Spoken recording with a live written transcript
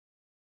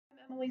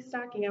Emily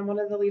Stocking. I'm one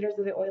of the leaders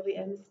of the Oily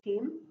Ems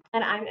team.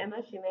 And I'm Emma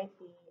Shumate,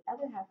 the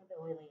other half of the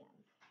Oily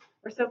Ems.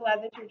 We're so glad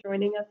that you're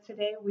joining us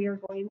today. We are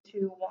going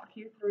to walk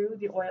you through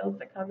the oils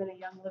that come in a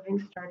Young Living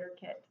Starter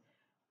Kit.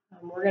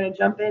 We're going to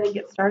jump in and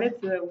get started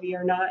so that we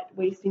are not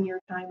wasting your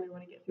time. We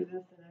want to get through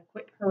this in a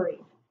quick hurry.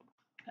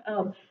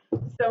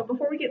 So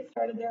before we get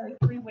started, there are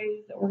 3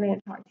 ways that we're going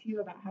to talk to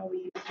you about how we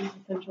use these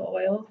essential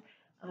oils.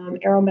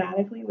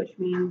 Aromatically, which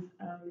means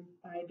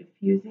by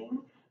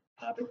diffusing.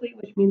 Topically,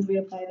 which means we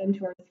apply them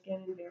to our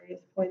skin in various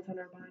points on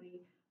our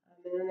body.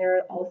 And then there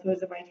also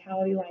is a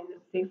vitality line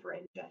that's safe for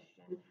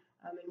ingestion.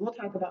 And we'll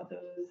talk about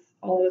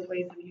all those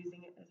ways of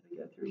using it as we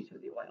go through each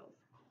of the oils.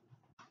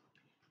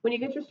 When you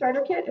get your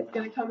starter kit, it's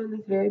going to come in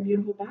this very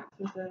beautiful box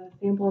with a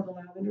sample of the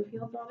lavender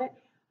fields on it.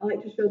 I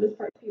like to show this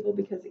part to people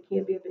because it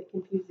can be a bit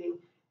confusing.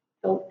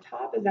 The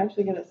top is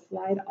actually going to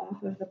slide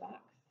off of the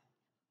box,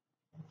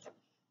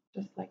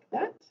 just like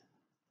that.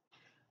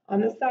 On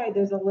the side,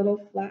 there's a little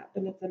flap,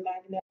 and it's a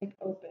magnetic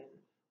open.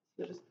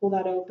 So just pull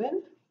that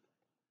open,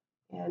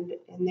 and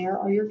there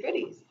are your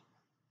goodies.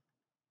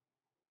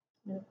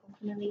 I'm going to pull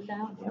some of these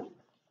out. Yep.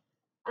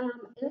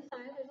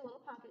 Inside, there's a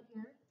little pocket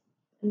here,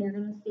 and you're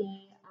going to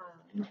see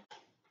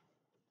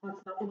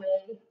talks about the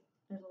way.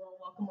 There's a little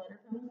welcome letter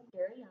from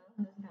Gary Young,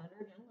 who's the founder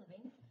of Young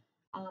Living.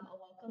 A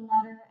welcome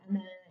letter, and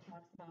then it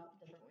talks about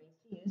different ways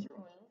to use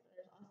your oils.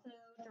 There's also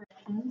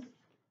directions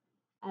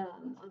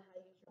on how to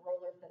use your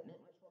roller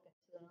fitment, which we'll get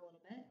to in a little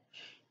bit.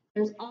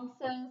 There's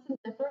also some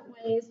different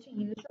ways to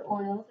use your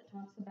oils. It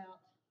talks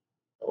about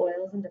the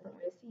oils and different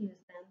ways to use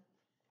them.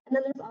 And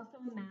then there's also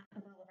a map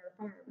of all of our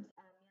farms.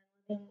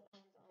 Young Living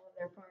owns all of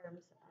their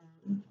farms,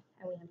 and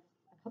we have a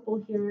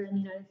couple here in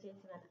the United States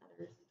and then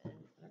others in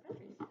other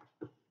countries.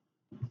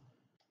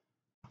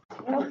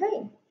 Okay.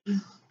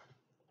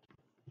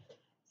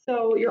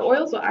 So your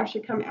oils will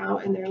actually come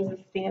out, and there is a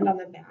stand on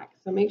the back.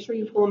 So make sure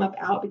you pull them up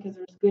out because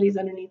there's goodies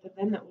underneath of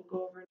them that we'll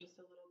go over in just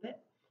a little bit.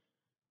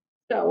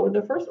 So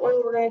the first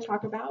oil we're going to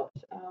talk about,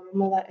 I'm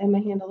going to let Emma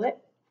handle it.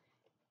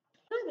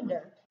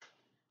 Lavender.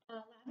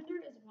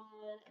 Lavender is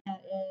one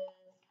that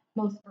is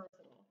most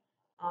versatile.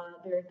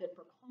 Very good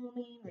for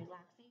calming,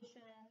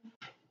 relaxation.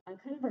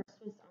 Kind of our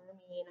Swiss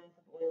Army knife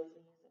of oils.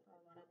 We use it for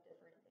a lot of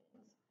different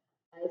things.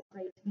 It's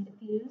great to be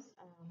diffused,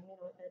 at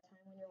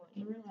bedtime when you're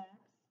wanting to relax.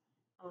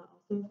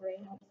 Also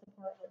great, helps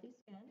support healthy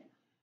skin.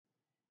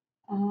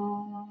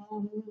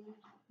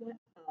 What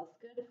else?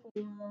 Good for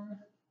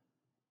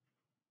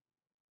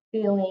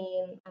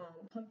feeling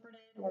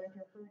comforted, or if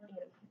you're feeling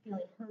hurt,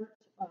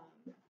 it's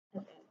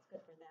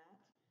good for that.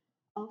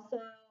 Also,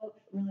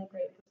 really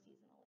great for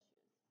seasonal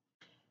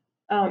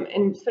issues.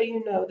 And so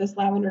you know, this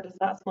lavender does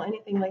not smell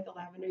anything like the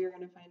lavender you're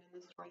going to find in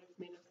the store that's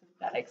made of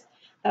synthetics.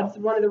 That's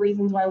one of the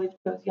reasons why we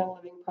chose Young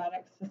Living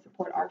products to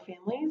support our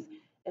families,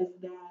 is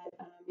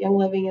that Young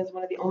Living is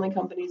one of the only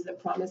companies that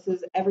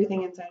promises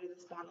everything inside of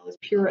this bottle is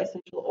pure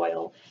essential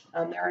oil.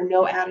 There are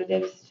no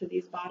additives to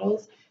these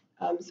bottles.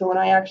 So when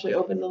I actually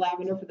opened the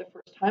lavender for the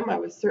first time, I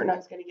was certain I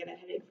was going to get a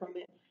headache from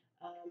it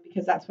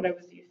because that's what I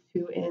was used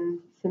to in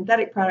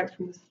synthetic products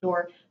from the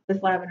store.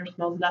 This lavender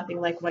smells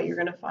nothing like what you're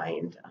going to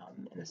find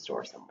in a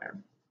store somewhere.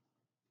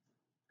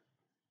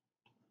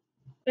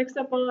 Next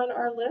up on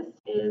our list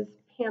is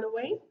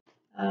Panaway.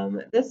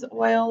 This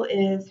oil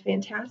is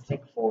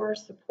fantastic for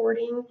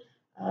supporting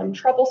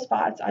trouble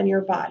spots on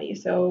your body.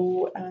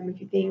 So if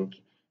you think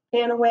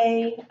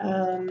Panaway,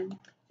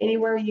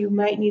 anywhere you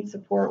might need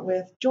support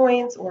with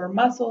joints or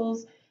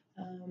muscles,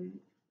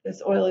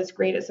 this oil is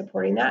great at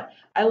supporting that.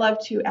 I love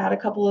to add a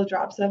couple of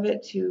drops of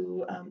it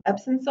to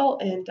Epsom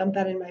salt and dump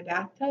that in my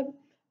bathtub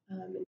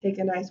and take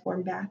a nice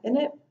warm bath in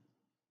it.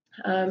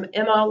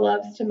 Emma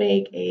loves to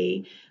make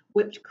a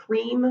whipped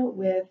cream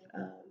with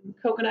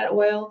coconut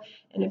oil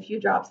and a few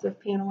drops of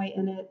Panaway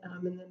in it,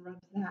 and then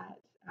rubs that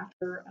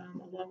after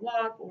a long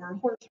walk or a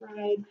horse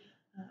ride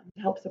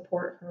to help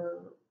support her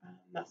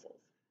muscles.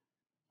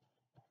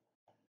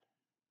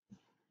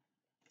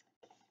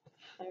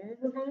 Third,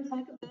 we're going to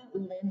talk about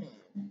lemon.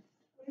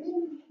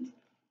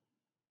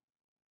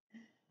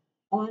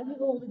 A lot of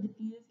people will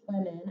diffuse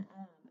lemon. It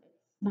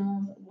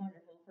smells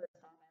wonderful. First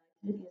off, I like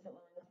to diffuse it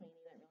while I'm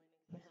cleaning. It really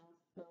makes my house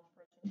smell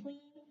fresh and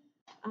clean.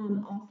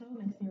 Also, it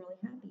makes me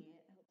really happy. It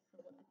helps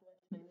to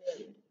uplift my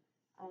mood.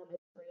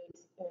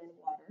 It's great in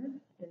water,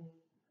 in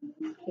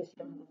case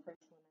you don't have a fresh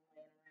lemon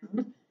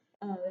laying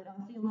around. It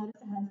also, you'll notice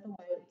it has the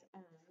white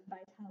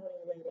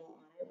vitality label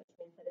on it, which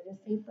means that it is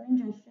safe for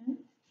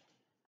ingestion.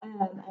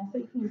 Also,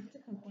 you can use it to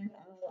cook with. When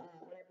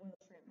I boil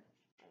shrimp,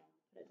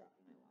 put a drop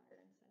in my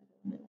water instead of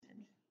a lemon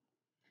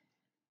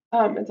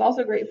tinge. It's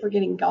also great for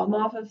getting gum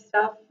off of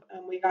stuff.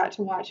 We got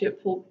to watch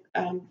it pull.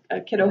 A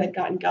kiddo had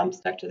gotten gum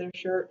stuck to their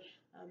shirt,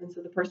 and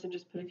so the person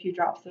just put a few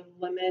drops of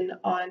lemon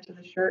onto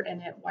the shirt,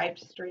 and it wiped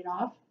straight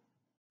off.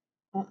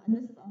 And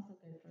this is also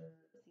good for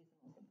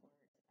seasonal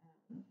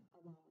support,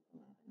 along with the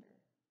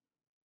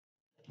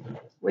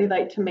lavender. We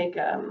like to make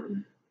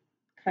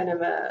kind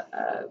of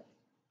a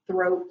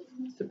throat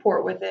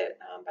support with it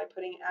by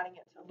adding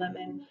it to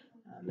lemon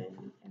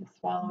and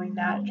swallowing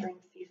that during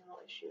seasonal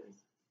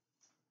issues.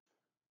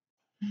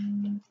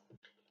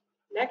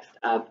 Next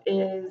up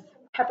is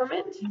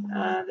peppermint.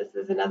 This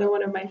is another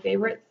one of my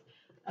favorites.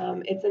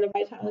 It's in a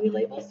vitality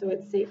label, so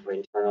it's safe for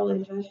internal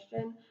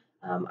ingestion.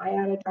 I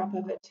add a drop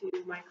of it to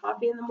my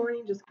coffee in the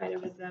morning, just kind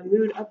of as a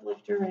mood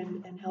uplifter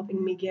and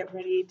helping me get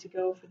ready to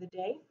go for the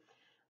day.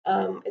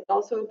 It's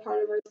also a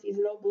part of our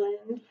seasonal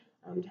blend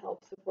to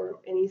help support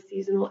any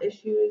seasonal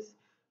issues.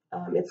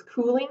 It's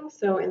cooling,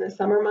 so in the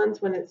summer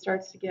months when it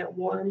starts to get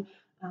warm,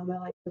 I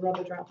like to rub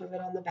a drop of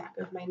it on the back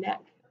of my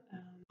neck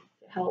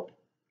to help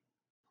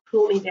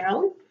cool me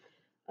down.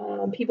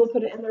 People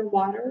put it in their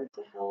water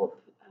to help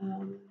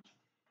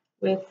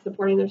with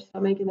supporting their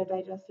stomach and their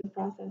digestive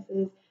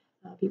processes.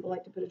 People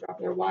like to put a drop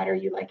in their water.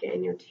 You like it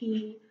in your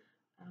tea.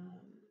 Um,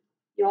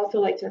 you also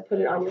like to put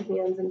it on your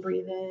hands and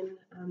breathe in,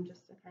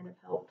 just to kind of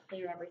help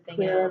Clear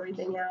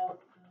everything out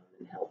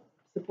and help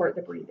support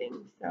the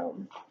breathing. So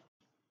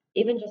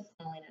even just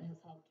smelling it has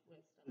helped with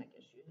stomach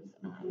issues.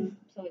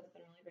 So it's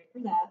been really great for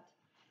that.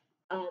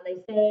 They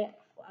say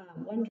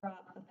 1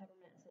 drop of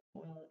peppermint essential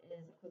oil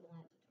is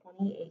equivalent to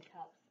 28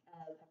 cups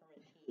of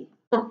peppermint tea.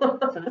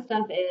 So the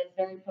stuff is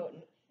very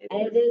potent.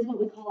 And it is what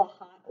we call a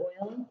hot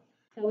oil.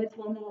 So it's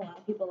one that a lot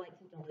of people like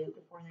to dilute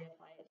before they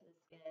apply it to the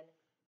skin.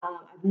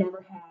 I've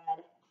never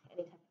had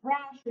any type of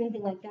rash or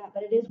anything like that,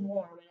 but it is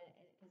warm because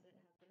it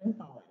has the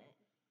menthol in it.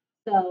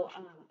 So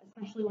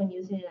especially when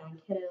using it on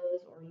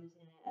kiddos or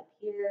using it up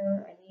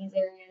here in these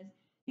areas,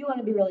 you want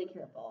to be really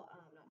careful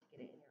not to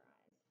get it in your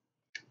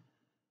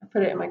eyes. I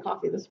put it in my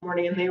coffee this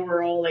morning, and they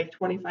were all like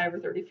 25 or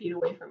 30 feet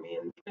away from me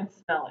and could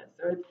smell it.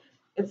 So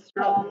it's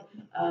strong.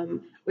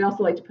 We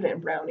also like to put it in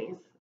brownies.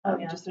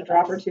 Just a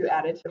drop or two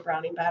added to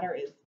brownie batter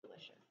is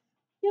delicious.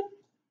 Yep.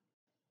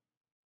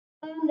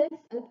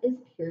 Next up is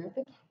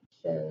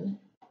purification.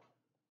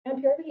 And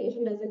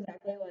purification does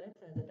exactly what it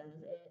says it does.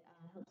 It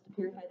helps to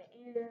purify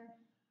the air,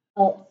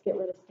 helps get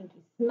rid of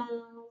stinky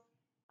smells.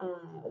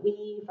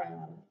 We fry a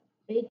lot of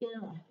bacon,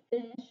 a lot of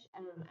fish.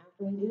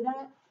 After we do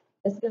that,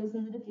 this goes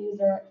in the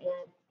diffuser,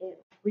 and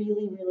it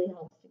really, really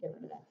helps to get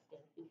rid of that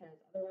stink, because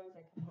otherwise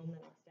I come home the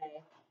next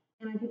day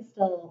and I can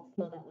still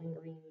smell that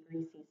lingering,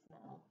 greasy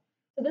smell.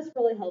 So this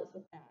really helps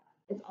with that.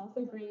 It's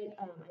also great.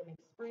 I make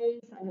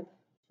sprays. I have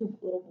 2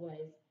 little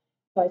boys.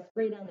 So I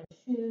spray down their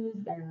shoes,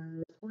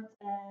 their sports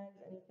bags,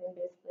 anything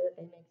basically that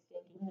they make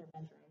stink, even their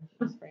bedroom.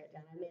 I spray it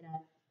down. I made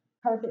a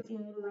carpet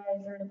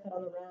deodorizer to put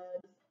on the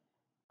rugs.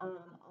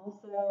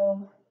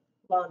 Also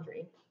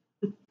laundry.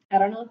 I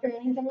don't know if you're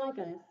anything like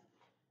us,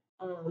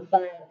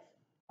 but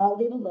I'll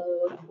leave a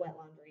load of wet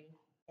laundry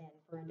in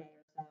for a day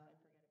or so and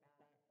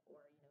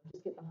forget about it, or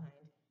just get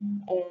behind,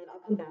 and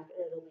I'll come back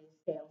and it'll be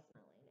stale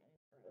smelling and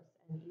it's gross,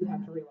 and you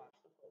have to rewash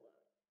the full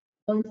load.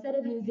 So instead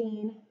of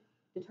using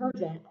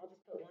detergent, I'll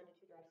just put 1 to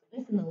 2 drops of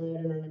this in the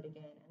load and run it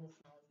again, and the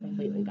smell is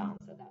completely gone.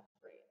 So that's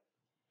great.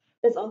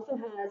 This also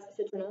has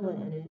citronella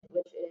in it,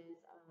 which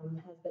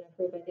has been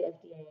approved by the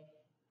FDA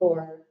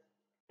for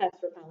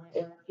pest repellent,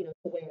 or to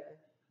wear.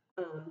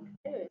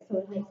 Anyway, so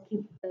it helps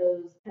keep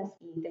those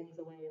pesky things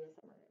away in the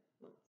summer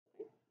months.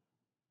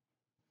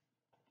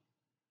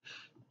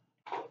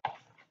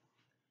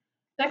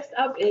 Next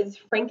up is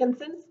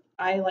frankincense.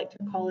 I like to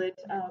call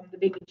it the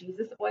baby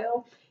Jesus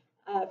oil.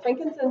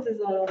 Frankincense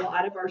is on a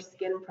lot of our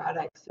skin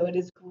products, so it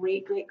is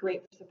great, great,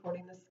 great for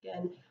supporting the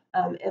skin.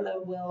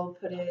 Emma will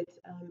put it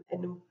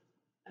in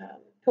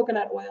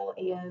coconut oil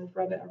and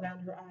rub it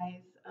around her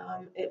eyes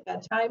at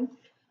bedtime.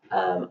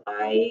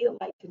 I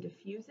like to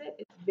diffuse it.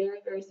 It's very,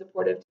 very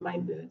supportive to my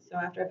mood. So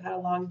after I've had a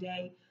long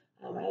day,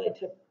 I like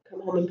to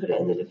come home and put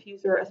it in the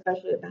diffuser,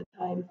 especially at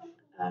bedtime.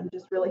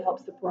 Just really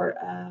helps support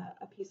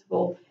a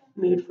peaceful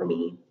mood for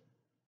me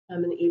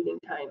in the evening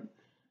time.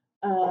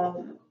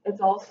 It's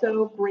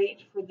also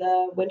great for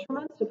the winter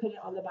months to put it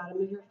on the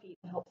bottom of your feet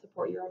to help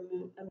support your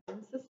immune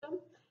system.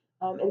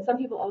 And some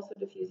people also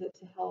diffuse it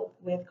to help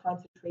with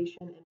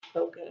concentration and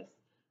focus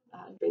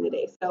during the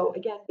day. So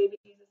again, baby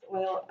Jesus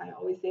oil, I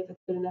always say if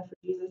it's good enough for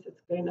Jesus, it's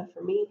good enough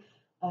for me.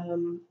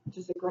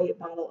 Just a great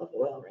bottle of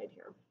oil right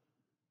here.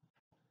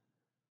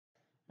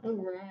 All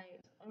right,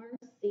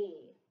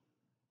 RC.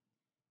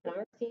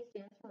 RC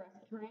stands for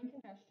respiratory and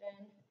congestion.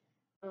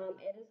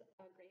 It is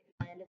a great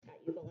blend. It's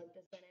got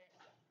eucalyptus in it.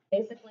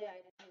 Basically,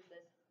 I just use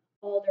this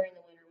all during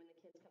the winter when the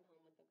kids come home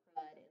with the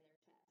crud in their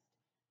chest.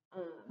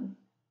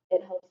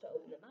 It helps to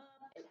open them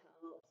up. It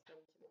helps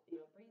them to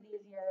breathe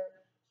easier.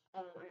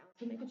 I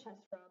also make a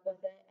chest rub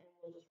with it, and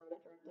we'll just rub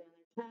it directly on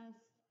their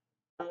chest,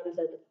 bottoms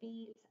of the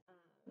feet,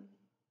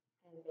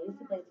 and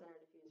basically it's in our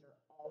diffuser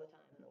all the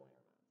time in the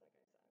winter months. Like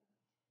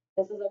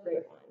I said, this is a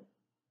great one.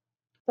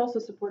 It's also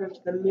supportive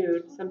to the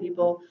mood. Some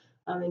people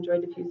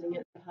enjoy diffusing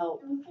it to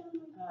help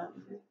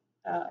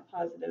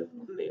positive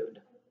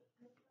mood.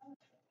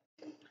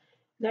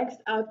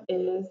 Next up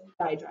is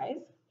dye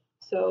dries.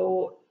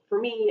 So for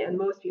me and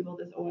most people,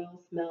 this oil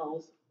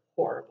smells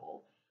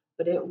horrible,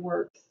 but it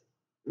works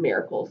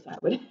miracles. I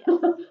would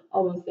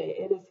almost say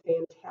it is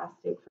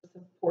fantastic for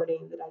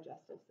supporting the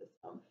digestive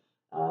system.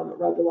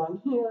 Rubbed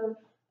along here,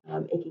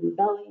 aching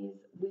bellies.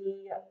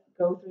 We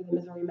go through the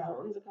Missouri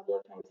mountains a couple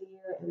of times a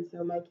year, and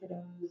so my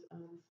kiddos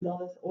smell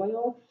this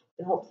oil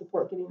to help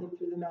support getting them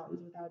through the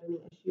mountains without any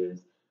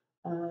issues.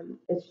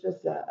 It's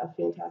just a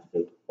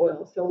fantastic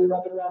oil. So we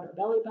rub it around our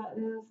belly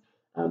buttons.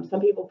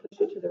 Some people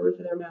push it to the roof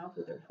of their mouth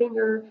with their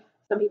finger.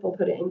 Some people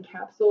put it in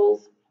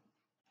capsules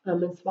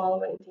and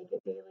swallow it and take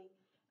it daily.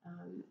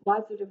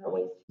 Lots of different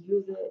ways to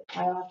use it.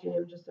 I often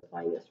am just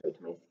applying it straight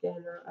to my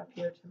skin or up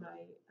here to my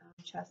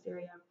chest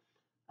area.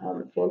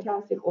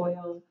 Fantastic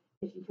oil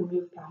if you can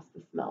move past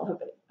the smell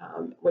of it,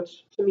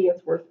 which to me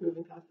it's worth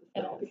moving past the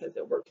smell because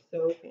it works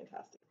so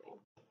fantastically.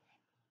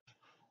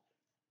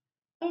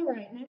 All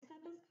right, next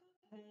up is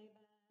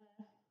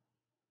copaiba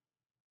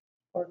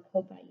or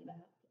copaiba.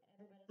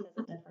 Everybody says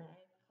it different.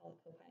 I call it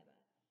copaiba.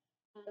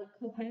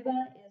 Copaiba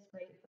is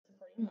great for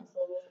supporting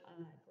muscles,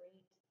 great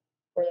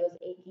for those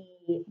achy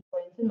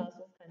joints and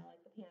muscles, kind of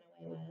like the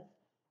Panaway was.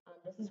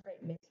 This is great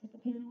mixed with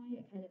the Panaway.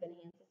 It kind of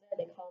enhances it.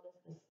 They call this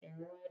the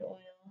steroid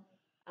oil.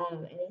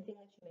 Anything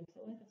that you mix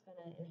it with is going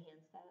to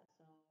enhance that.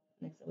 So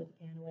mix it with the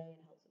Panaway,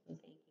 it helps with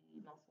those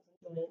achy muscles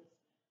and joints.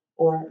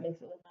 Or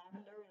mix it with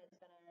lavender, and it's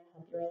going to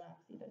help you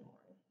relax even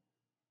more.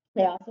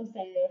 They also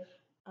say it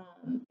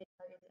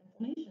targets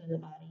inflammation in the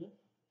body.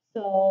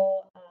 So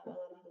a lot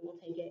of people will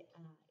take it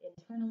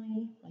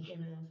internally, like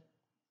in a,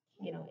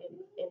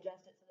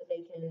 ingest it so that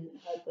they can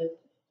help with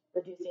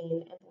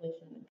reducing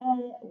inflammation in the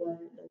gut or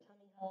their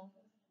tummy health.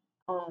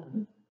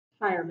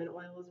 Fireman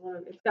oil is one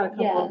of, it's got a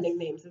couple of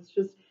nicknames. It's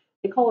just,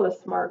 they call it a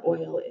smart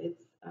oil.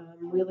 It's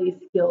really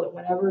skilled at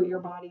whatever your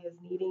body is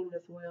needing.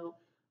 This oil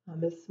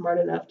is smart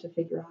enough to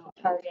figure out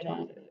how to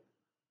target it.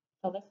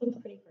 So this one's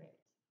pretty great.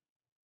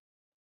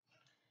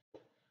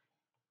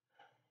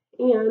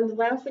 And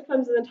last that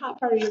comes in the top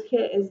part of your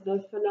kit is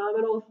the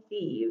Phenomenal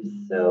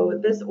Thieves. So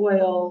this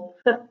oil,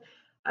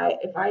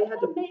 if I had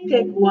to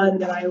pick one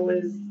that I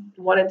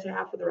wanted to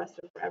have for the rest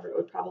of forever, it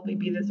would probably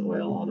be this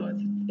oil, although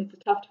it's a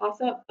tough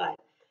toss-up. But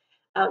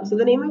so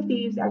the name of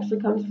thieves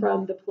actually comes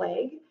from the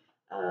plague.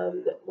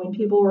 When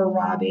people were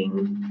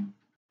robbing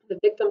the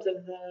victims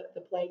of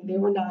the plague, they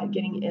were not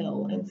getting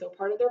ill. And so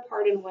part of their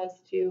pardon was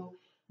to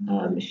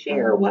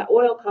share what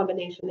oil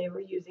combination they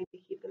were using to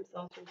keep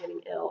themselves from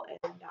getting ill.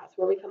 And that's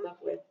where we come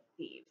up with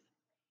thieves.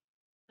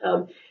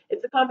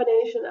 It's a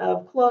combination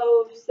of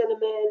cloves,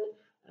 cinnamon,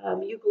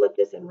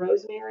 eucalyptus, and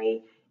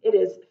rosemary. It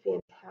is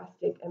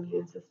fantastic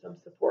immune system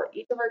support.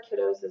 Each of our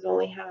kiddos has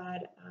only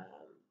had,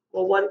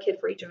 one kid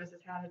for each of us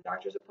has had a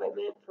doctor's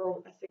appointment for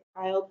a sick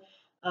child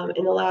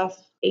in the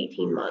last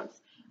 18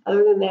 months.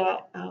 Other than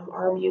that,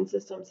 our immune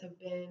systems have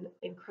been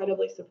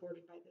incredibly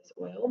supported by this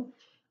oil.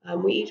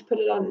 We each put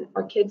it on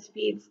our kids'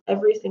 feet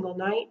every single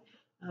night.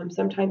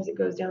 Sometimes it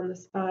goes down the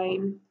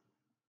spine,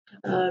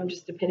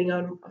 just depending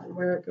on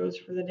where it goes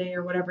for the day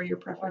or whatever your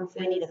preference is.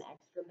 We need an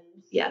extra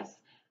boost. Yes.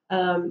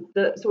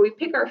 So we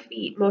pick our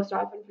feet most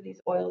often for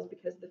these oils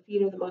because the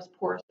feet are the most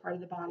porous part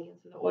of the body, and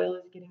so the oil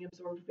is getting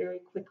absorbed very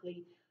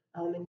quickly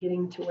and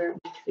getting to where it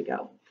needs to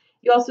go.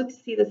 You also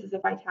see this as a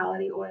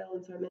vitality oil,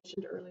 and so I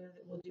mentioned earlier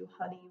that we'll do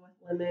honey with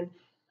lemon.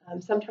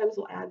 Sometimes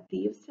we'll add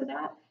thieves to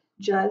that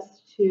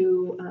just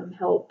to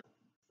help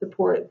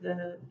support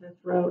the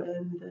throat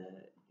and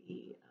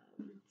the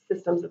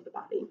systems of the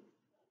body.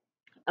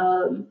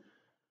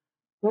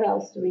 What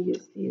else do we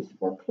use thieves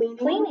for?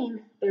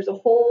 Cleaning. There's a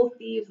whole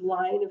Thieves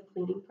line of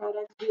cleaning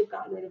products. We have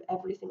gotten rid of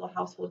every single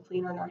household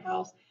cleaner in our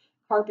house.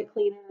 Carpet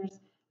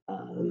cleaners,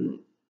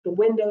 the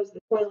windows,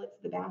 the toilets,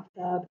 the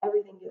bathtub,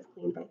 everything gets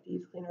cleaned by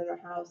Thieves cleaner in our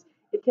house.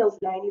 It kills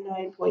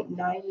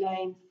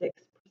 99.996%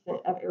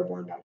 of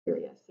airborne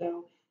bacteria.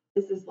 So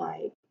this is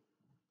like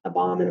a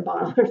bomb in a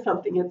bottle or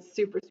something. It's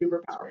super,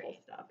 super powerful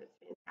stuff. It's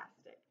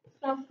fantastic.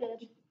 Sounds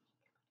good.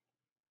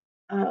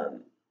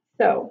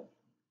 So,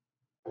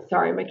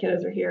 sorry, my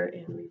kiddos are here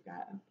and we've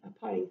got a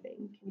potting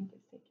thing. Can you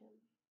just take him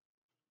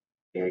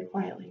very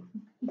quietly?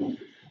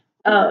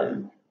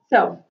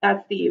 So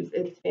that's Thieves.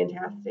 It's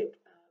fantastic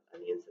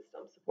immune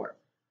system support.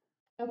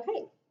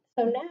 Okay,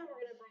 so now we're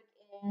going to break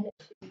into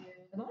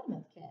the bottom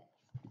of the kit.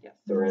 Yes,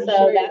 so we're going to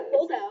show you. That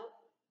pulls out.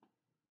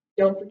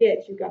 Don't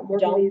forget, you've got more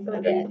goodies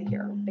underneath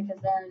here. Because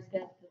there's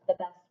the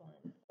best one.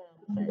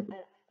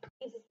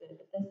 This is good,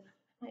 but this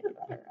might be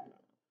better. I don't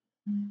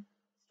know.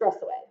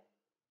 Stress away.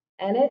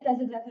 And it does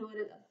exactly what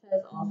it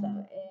says also.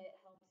 It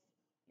helps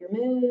your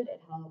mood,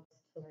 it helps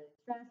to relieve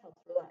stress,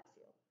 helps relax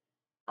you.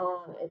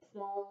 It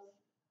smells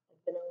like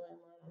vanilla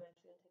and lime. I'm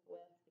actually going to take a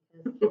whiff because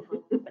it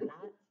can't help but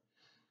not.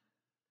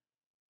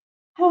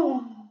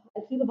 I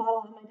keep a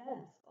bottle on my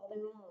desk all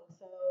day long,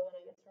 so when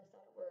I get stressed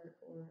out at work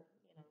or,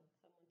 someone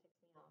ticks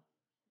me off,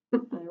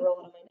 I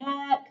roll it on my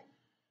neck,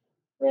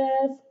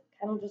 wrist,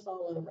 kind of just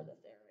all over this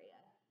area.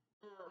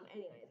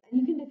 Anyways, and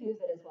you can diffuse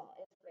it as well.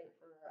 It's great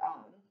for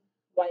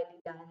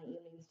winding down in the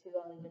evenings too.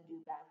 I'll even do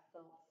bath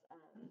salts,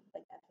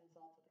 like Epsom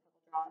salt with a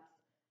couple drops.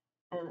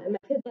 And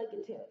my kids like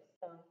it too.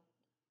 So,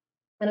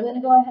 and I'm going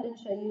to go ahead and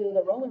show you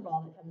the roller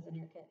ball that comes in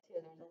your kit too.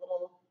 There's a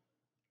little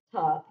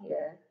top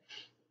here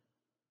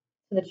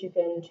so that you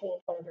can change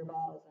one of your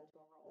balls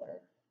into a roller.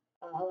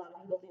 A lot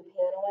of people do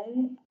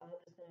Panaway. I'm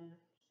just going to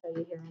show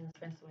you here on the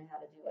Expressway how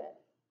to do it.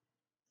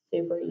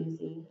 super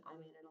easy. I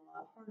made it a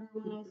lot harder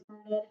when I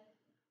started.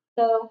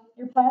 So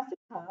your plastic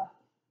top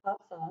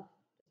pops off.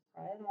 Just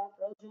pry it off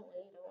real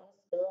gently. You don't want to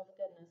spill the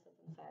goodness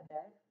that's inside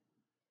there.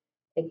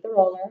 Take the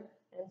roller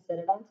and sit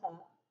it on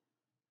top.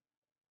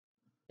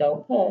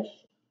 Don't push.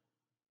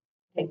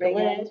 Take the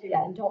lid.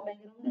 Yeah, and don't bang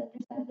it on the other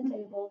side of the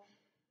table.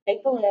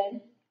 Take the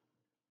lid,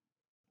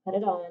 put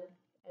it on,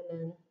 and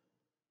then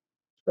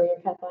screw your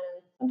cap on.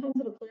 And sometimes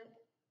it'll click.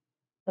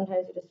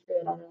 Sometimes you just screw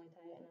it on really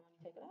tight, and then when you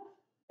take it off,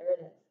 there it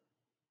is.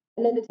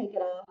 And then to take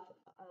it off,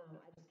 I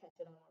just catch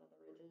it on one of the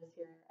ridges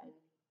here and it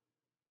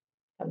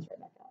comes right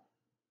back out.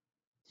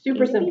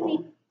 Super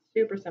simple.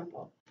 Super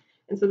simple.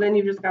 And so then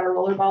you've just got a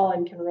roller ball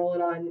and can roll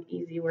it on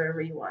easy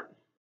wherever you want.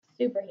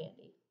 Super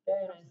handy.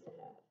 Very nice to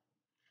have.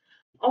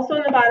 Also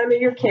on the bottom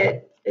of your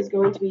kit is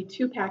going to be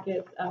 2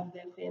 packets of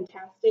the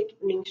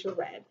fantastic Ningxia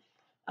Red.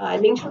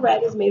 Ningxia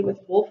Red is made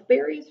with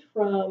wolfberries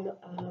from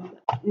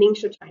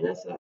Ningxia, China,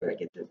 so that's where it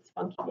gets its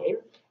funky name.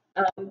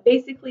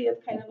 Basically,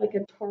 it's kind of like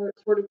a tart,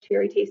 sort of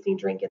cherry tasting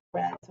drink. It's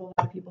red, so a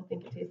lot of people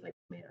think it tastes like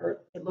tomato,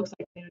 or it looks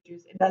like tomato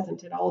juice. It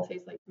doesn't. It all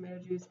tastes like tomato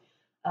juice,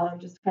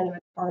 just kind of a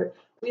tart.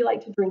 We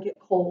like to drink it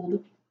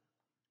cold.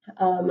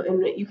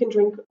 And you can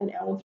drink an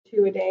ounce or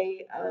 2 a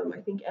day. I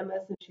think Emma,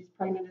 since she's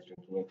pregnant, is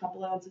drinking a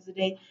couple ounces a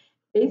day.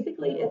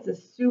 Basically, it's a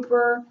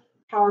super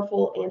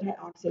powerful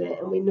antioxidant,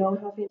 and we know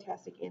how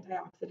fantastic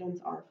antioxidants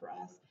are for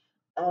us.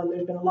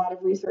 There's been a lot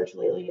of research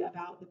lately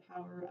about the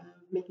power of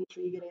making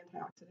sure you get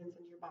antioxidants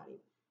into your body.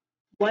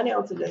 1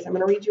 ounce of this, I'm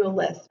going to read you a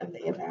list of the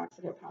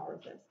antioxidant power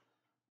of this.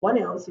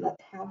 1 ounce, so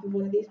that's half of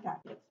one of these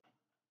packets,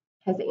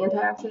 has the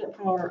antioxidant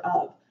power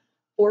of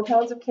 4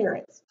 pounds of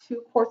carrots,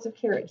 2 quarts of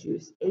carrot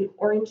juice, 8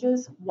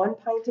 oranges, 1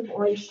 pint of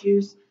orange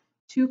juice,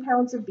 2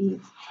 pounds of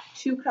beets,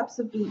 2 cups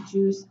of beet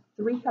juice,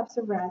 3 cups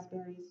of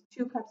raspberries,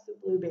 2 cups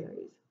of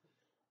blueberries.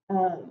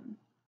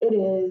 It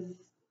is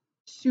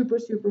super,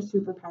 super,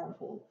 super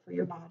powerful for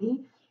your body,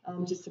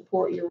 to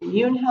support your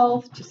immune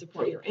health, to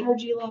support your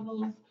energy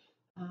levels.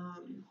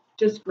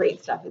 Just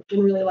great stuff. It's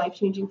been really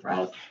life-changing for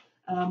us.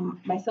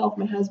 Myself,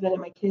 my husband,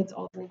 and my kids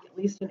all drink at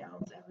least an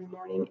ounce every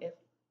morning. If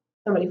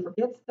somebody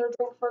forgets their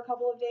drink for a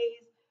couple of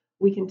days,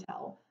 we can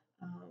tell.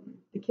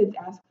 The kids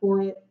ask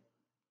for it.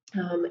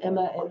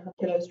 Emma and her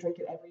kiddos drink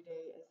it every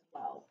day as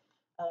well.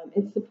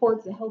 It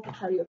supports a healthy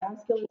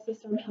cardiovascular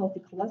system, healthy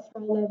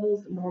cholesterol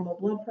levels, normal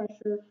blood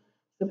pressure,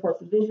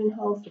 supports vision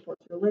health,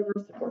 supports your liver,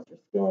 supports your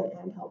skin,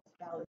 and helps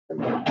balance your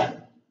mood.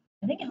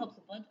 I think it helps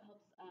the blood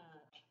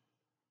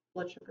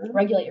sugar.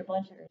 Regulate your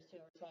blood sugars too,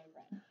 or so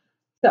I've read.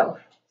 So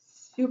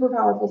super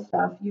powerful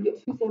stuff. You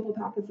get 2 sample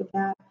packets of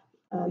that.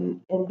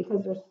 And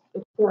because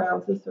it's 4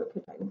 ounces, so it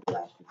could technically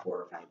last you 4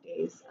 or 5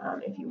 days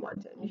if you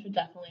wanted. You should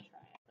definitely try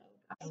it,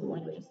 though.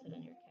 Absolutely. Just sit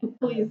in your kit.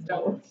 Please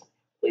don't.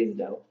 Please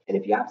don't. And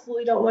if you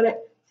absolutely don't want it,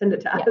 send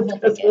it to us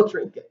because we'll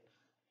drink it.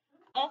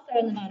 Also,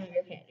 in the bottom of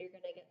your kit, you're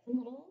going to get some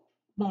little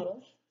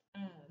bottles,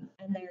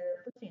 and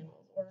they're for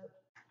samples or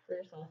for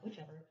yourself,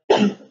 whichever.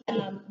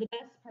 The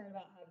best part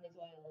about having these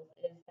oils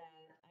is that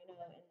I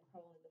know in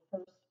probably the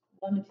first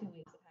 1 to 2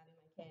 weeks of having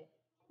my kit,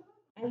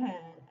 I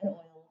had an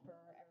oil for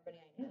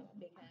everybody I knew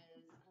because I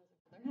was like,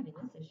 they're having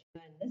this issue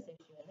and this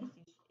issue and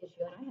this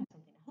issue, and I have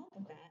something to help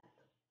with that.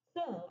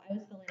 So I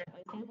was filling up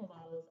my sample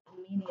bottles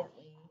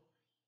immediately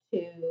to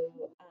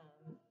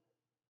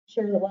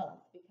share the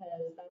wealth,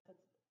 because that's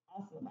what's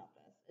awesome about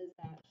this, is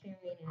that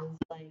sharing is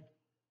like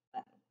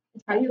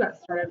it's how you got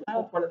started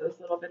with one of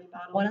those little bitty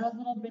bottles. One of those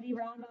little bitty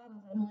round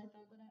bottles. Emily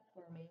filled it up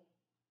for me.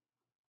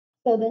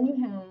 So then you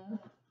have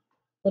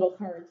little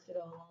cards to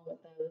go along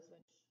with those,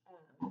 which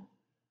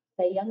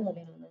say Young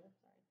Living on them.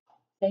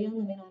 Say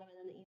Young Living on them,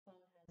 and then each one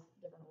has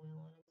different oil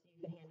on it, so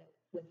you can hand it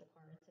with the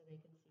card so they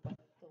can see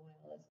what the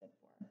oil is good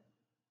for.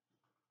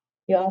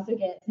 You also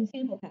get some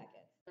sample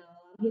packets. Now,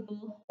 a lot of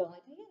people don't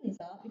like to hand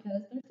these out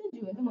because they're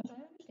stingy with them, which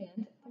I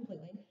understand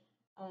completely.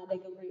 They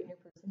go great in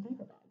your purse and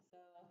diaper bag.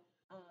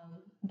 So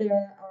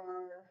there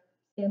are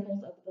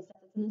samples of the stuff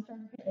that's in the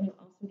starter kit, and you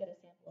also get a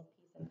sample of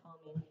Peace and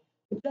Calming,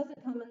 which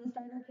doesn't come in the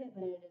starter kit,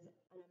 but it is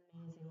an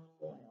amazing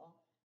little oil.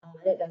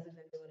 And it does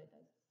exactly what it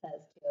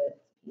says to it.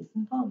 It's Peace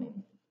and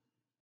Calming.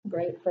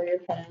 Great for your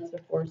kiddos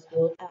before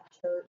school, at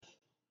church,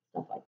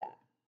 stuff like that.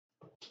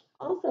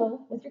 Also,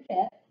 with your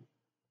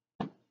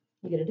kit,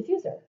 you get a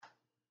diffuser,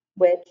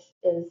 which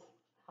is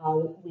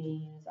how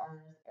we use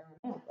ours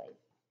aromatically.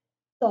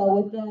 So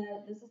with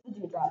this is the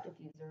dewdrop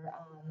diffuser.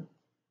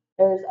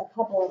 There's a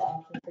couple of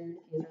options for your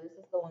diffuser. This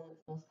is the one that's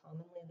most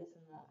commonly. This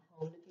is the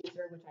home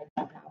diffuser, which I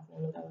don't have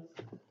one of those.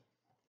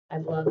 I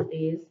love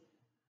these.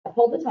 I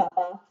pulled the top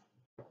off.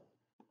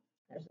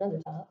 There's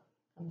another top.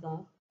 Comes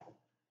off.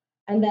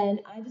 And then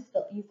you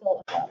fill it with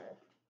water.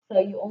 So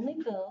you only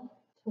fill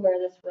to where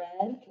this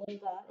red little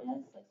dot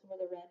is, like where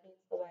the red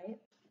meets the white.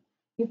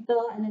 You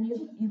fill, and then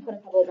you put a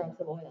couple of drops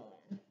of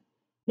oil in.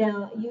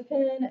 Now you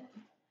can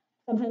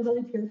sometimes I'll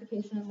do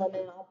purification and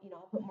lemon. I'll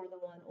put more than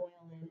one oil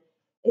in.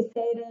 They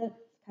say to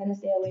kind of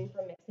stay away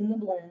from mixing the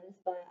blends,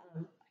 but I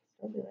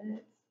still do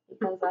it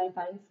because I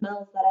find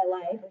smells that I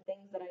like or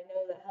things that I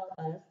know that help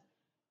us.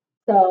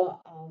 So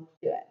I'll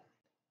do it.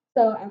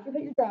 So after you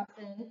put your drops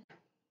in,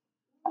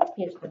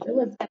 You just put your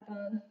lids back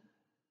on.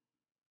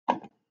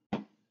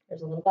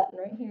 There's a little button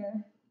right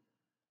here.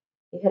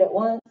 You hit it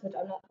once, which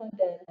I'm not plugged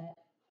in, but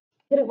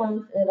hit it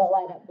once and it'll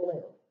light up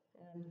blue.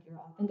 And you're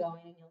off and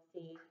going, and you'll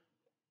see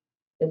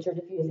that you're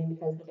diffusing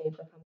because the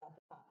vapor comes out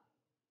the top.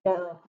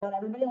 Now, not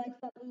everybody likes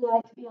that blue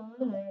light to be on,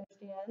 and I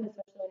understand,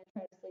 especially when you're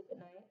trying to sleep at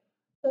night.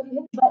 So if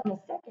you hit the button a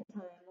second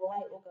time, the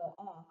light will go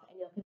off and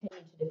you'll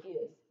continue to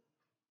diffuse.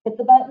 Hit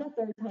the button a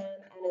third time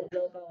and it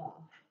will go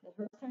off. The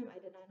first time I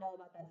did not know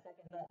about that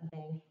second button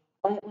thing.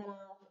 Light went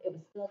off, it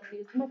was still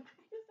diffused. I'm like,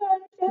 I just don't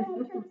understand how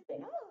to turn this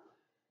thing off.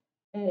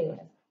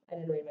 Anyways, I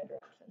didn't read my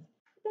directions.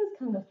 It does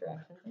come with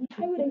directions, and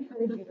I would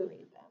encourage you to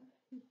read them.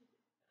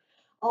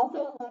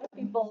 Also, a lot of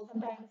people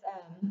sometimes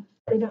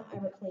they don't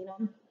ever clean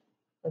them.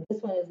 But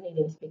this one is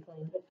needing to be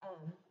cleaned. But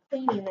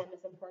cleaning them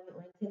is important,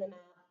 rinsing them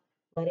out,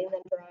 letting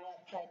them dry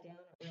upside down.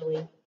 It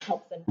really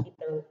helps them keep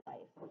their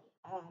life.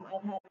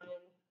 I've had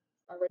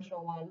mine,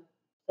 original one,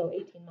 so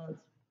 18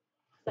 months.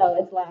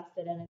 So it's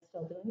lasted and it's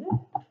still doing good.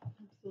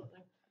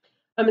 Absolutely.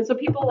 And so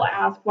people will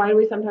ask, why do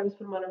we sometimes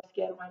put them on our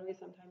skin? Why do we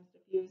sometimes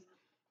diffuse?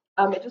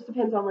 It just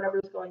depends on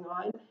whatever's going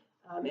on.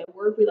 At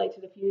work, we like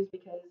to diffuse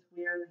because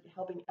we're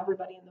helping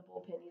everybody in the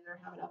bullpen either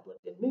have an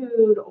uplifted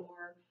mood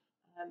or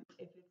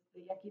if it's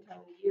the yucky time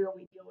of the year,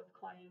 we deal with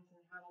clients and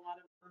have a lot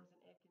of germs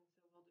and ick, and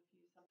so we'll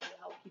diffuse something to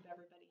help keep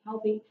everybody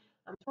healthy.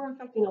 So we're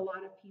affecting a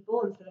lot of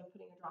people. Instead of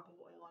putting a drop of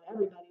oil on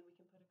everybody, we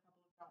can put a couple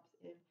of drops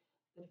in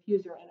the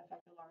diffuser and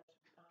affect a large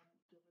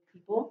group of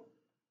people.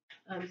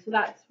 So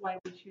that's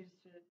why we choose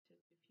to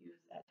diffuse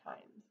at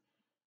times.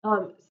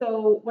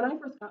 So when I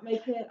first got my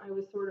kit, I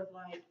was sort of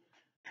like,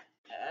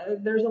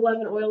 there's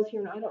 11 oils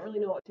here and I don't really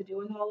know what to do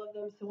with all of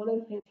them. So one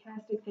of the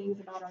fantastic things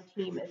about our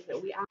team is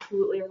that we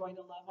absolutely are going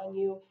to love on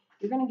you.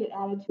 You're going to get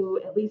added to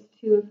at least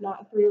 2, if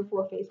not 3 or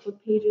 4 Facebook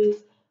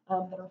pages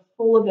that are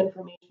full of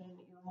information.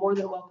 You're more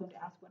than welcome to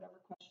ask whatever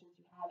questions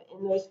you have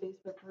in those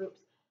Facebook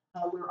groups.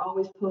 We're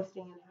always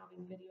posting and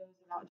having videos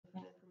about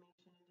different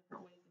information and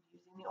different ways of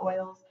using the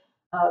oils.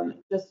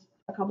 Just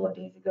a couple of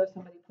days ago,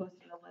 somebody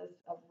posted a list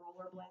of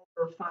roller blends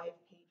or 5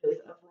 pages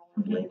of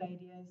roller blend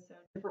ideas, so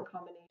different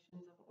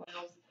combinations of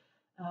oils.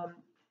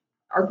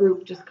 Our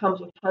group just comes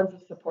with tons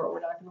of support.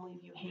 We're not going to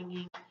leave you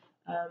hanging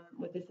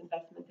with this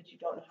investment that you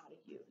don't know how to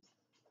use.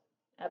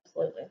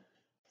 Absolutely.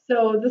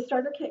 So the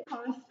starter kit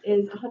cost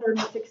is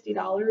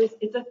 $160.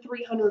 It's a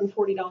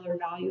 $340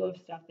 value of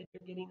stuff that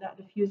you're getting. That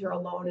diffuser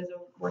alone is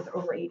worth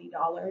over $80.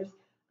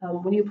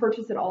 When you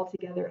purchase it all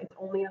together, it's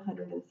only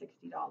 $160.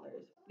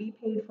 We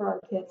paid for our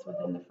kits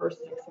within the first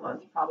 6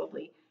 months,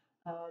 probably,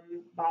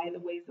 by the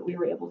ways that we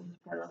were able to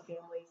support our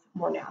families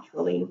more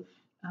naturally.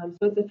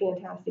 So it's a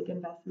fantastic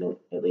investment.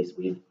 At least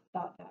we've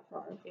thought that for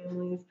our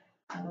families.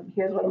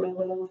 Here's one of my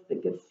littles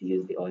that gets to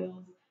use the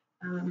oils.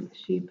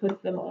 She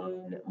puts them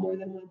on more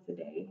than once a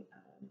day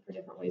for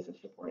different ways of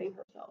supporting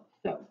herself.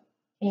 So,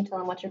 can you tell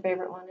them what your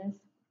favorite one is?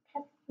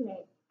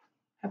 Peppermint.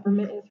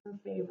 Peppermint is her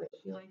favorite.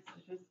 She likes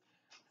to just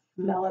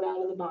smell it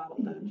out of the bottle,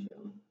 doesn't she?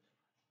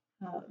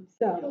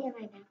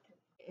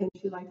 And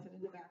she likes it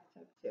in the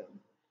bathtub too.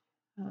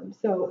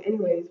 So,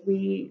 anyways,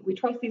 we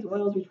trust these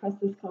oils. We trust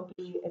this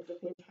company. It's a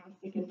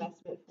fantastic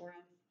investment for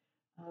us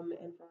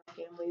and for our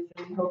families.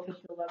 And we hope that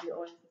you'll love your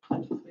oils as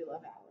much as we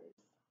love ours.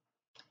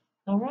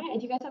 All right.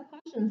 If you guys have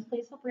questions,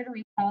 please feel free to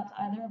reach out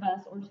to either of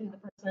us or to the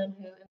person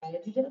who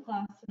invited you to the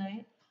class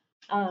tonight.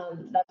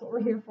 That's what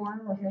we're here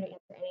for. We're here to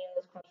answer any of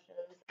those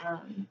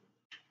questions.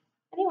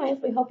 Anyways,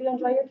 we hope you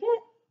enjoy your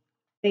kit.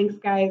 Thanks,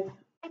 guys.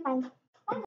 Bye-bye.